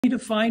To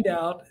find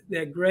out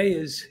that gray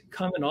is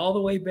coming all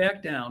the way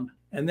back down.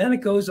 And then it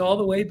goes all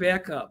the way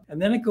back up.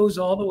 And then it goes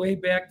all the way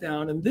back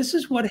down. And this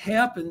is what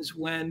happens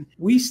when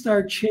we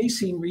start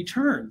chasing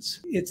returns.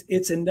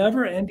 It's a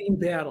never-ending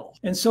battle.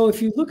 And so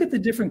if you look at the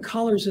different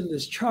colors in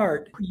this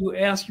chart, you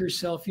ask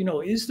yourself,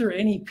 is there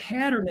any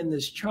pattern in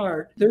this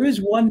chart? There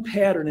is one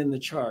pattern in the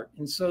chart.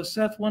 And so,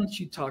 Seth, why don't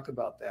you talk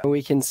about that?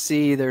 We can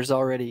see there's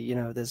already,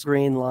 this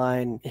green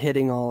line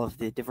hitting all of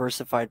the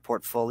diversified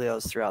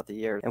portfolios throughout the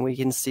year. And we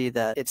can see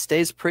that it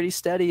stays pretty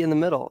steady in the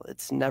middle.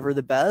 It's never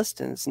the best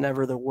and it's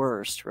never the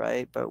worst.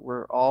 Right? But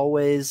we're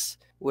always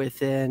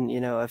within,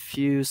 a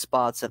few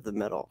spots of the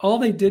middle. All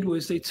they did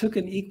was they took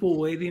an equal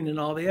weighting in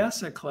all the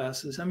asset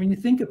classes. I mean, you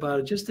think about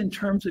it just in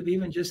terms of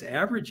even just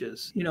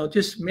averages,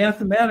 just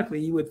mathematically,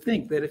 you would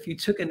think that if you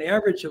took an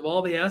average of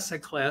all the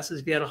asset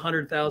classes, if you had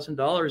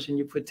 $100,000 and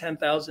you put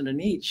 10,000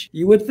 in each,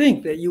 you would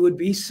think that you would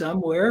be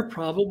somewhere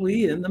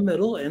probably in the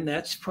middle. And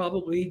that's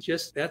probably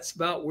that's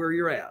about where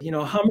you're at.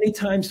 How many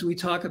times do we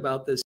talk about this?